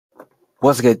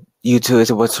What's good, YouTube? It's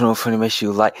your boy Twenty1Funny. Make sure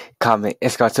you like, comment,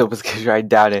 and subscribe to us right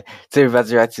down there. Today we're about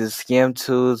to react to Skeem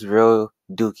 2's Real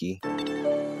Dookie.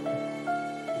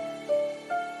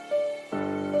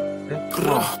 Come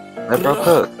on, let bro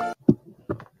cook.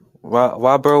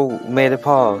 Why bro made it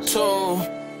pause?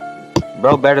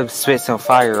 Bro better spit some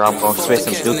fire or I'm gonna spit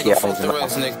some dookie out his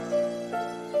mouth.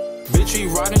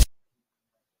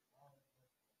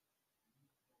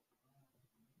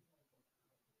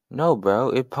 No,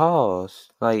 bro, it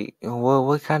paused. Like,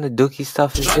 what kind of dookie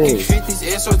stuff is this? 50s,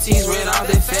 SOTs, red out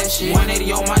that fat shit.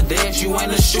 180 on my dash, you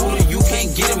ain't a shooter, you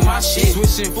can't get in my shit.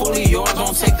 Switching fully yours,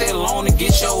 don't take that long to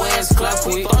get your ass clapped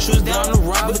quick. Thought you was down the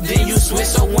ride, but then you switch,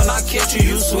 so when I catch you,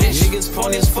 you switch. Niggas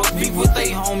phony as fuck, beef with they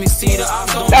homies, see the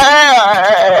ops don't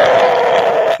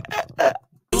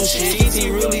do shit. He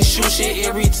really shoot shit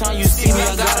every time you see me,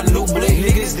 I got a new blick.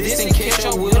 Niggas dissing, catch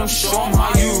up with them, show them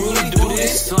how you really do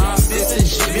this. Slime, sis, and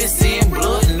shit, been seeing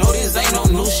blood, no, this ain't no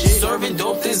new shit. Serving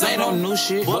dope, this ain't no new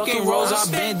shit. Bucking rolls, I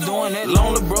been doing that.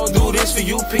 Lonely bro, do this for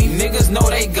you, Pete. Niggas know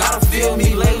they gotta feel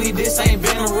me. Lately, this ain't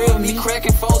been a real me.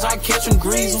 Cracking foes, I catch them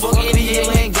grease. Fuck any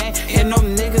alien gang, and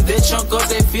them niggas that chunk up,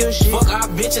 they feel shit. Fuck our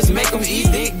bitches, make them eat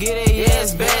dick, get their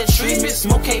ass bad treatment.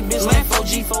 Smoke K, bitch, land 4,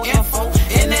 G4, M4,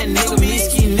 and that nigga me.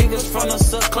 Niggas from the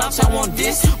subclass, I want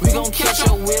this. We gon' catch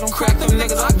up with them. Crack them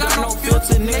niggas, I got no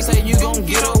filter. Niggas say you gon'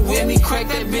 get up with me. Crack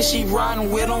that bitch, she riding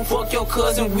with them. Fuck your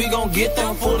cousin, we gon' get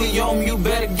them fully on me. You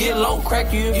better get low,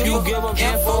 crack you if you give up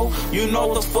info. You know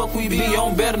what the fuck we be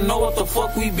on. Better know what the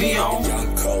fuck we be on.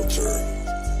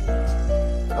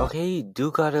 Okay, you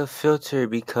do got a filter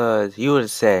because you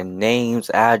would've said names,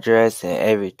 address, and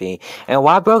everything. And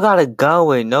why bro got a gun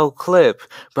with no clip?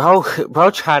 Bro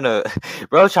trying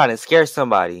to scare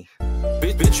somebody.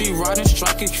 Bitch, we riding,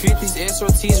 striking 50s,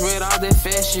 SOTs, red out that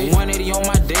fat shit. 180 on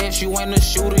my dash, you ain't a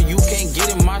shooter, you can't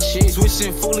get in my shit.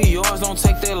 Switching fully yours, don't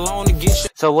take that long to get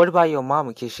shit. So what about your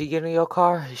mama? Can she get in your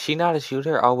car? She not a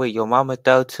shooter? Oh wait, your mama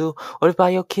though too? What about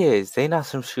your kids? They not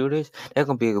some shooters? They're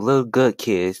gonna be little good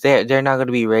kids. They're not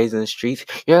gonna be raised in the streets.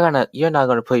 You're not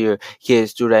gonna put your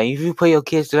kids through that. And if you put your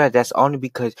kids through that, that's only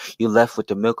because you left with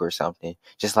the milk or something.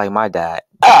 Just like my dad.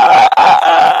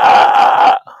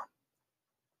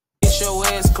 Your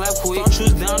ass clap quick. Thought you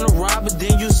was down the ride, but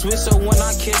then you switch. So when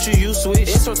I catch you, you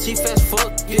switch. SOT fast fuck,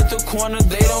 hit the corner,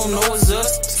 they don't know it's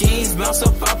us. Schemes bounce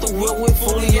up out the whip with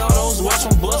fully autos, watch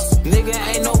them bust. Nigga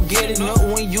ain't no getting up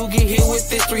when you get hit with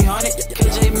this 300.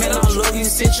 KJ, man, I love you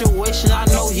situation, I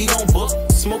know he gon' book.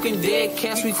 Smoking dead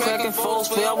cats, we cracking foes,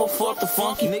 forever fuck the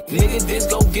funky. Nigga, this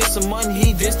go get some money,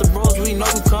 he diss the bros, we know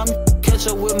we coming. Catch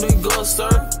up with him, go sir.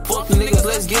 Fuck niggas,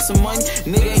 let's get some money.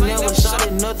 Nigga ain't never shot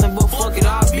at nothing, but fuck it,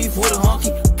 I'll beef with a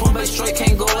hunky. Pump back straight,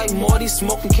 can't go like Morty.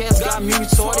 Smoking cats got me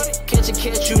retarded. Catch a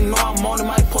cat, you know I'm on it.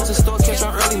 Might post a store, catch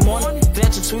on early morning.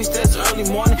 That's a twist, that's early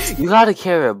morning. You gotta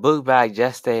carry a book bag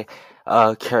just to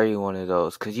carry one of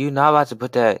those, cause you not about to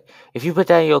put that. If you put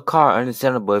that in your car,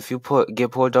 understandable. If you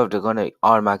get pulled off, they're gonna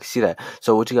automatically see that.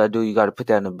 So what you gotta do, you gotta put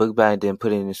that in a book bag, and then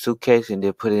put it in a suitcase, and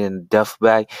then put it in a duffel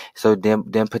bag. So then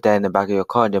put that in the back of your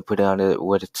car, and then put it on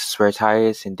where the spare tire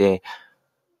is, and then,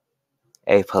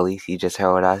 hey police, you just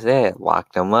heard what I said.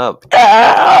 Lock them up.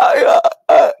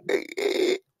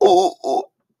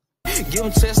 Give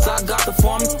them tests, I got the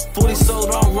formula. 40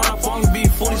 sold, don't run up on me. Be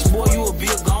 40, boy, you will be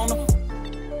a goner.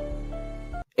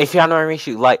 If y'all know what I mean,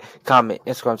 shoot, like, comment,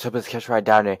 Instagram, Twitter, catch right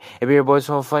down there. If your boys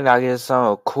Twenty1Funny, I'll give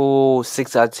some cool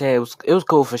 6 out of 10. It was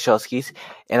cool for sure, skis.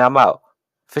 And I'm out.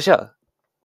 For sure.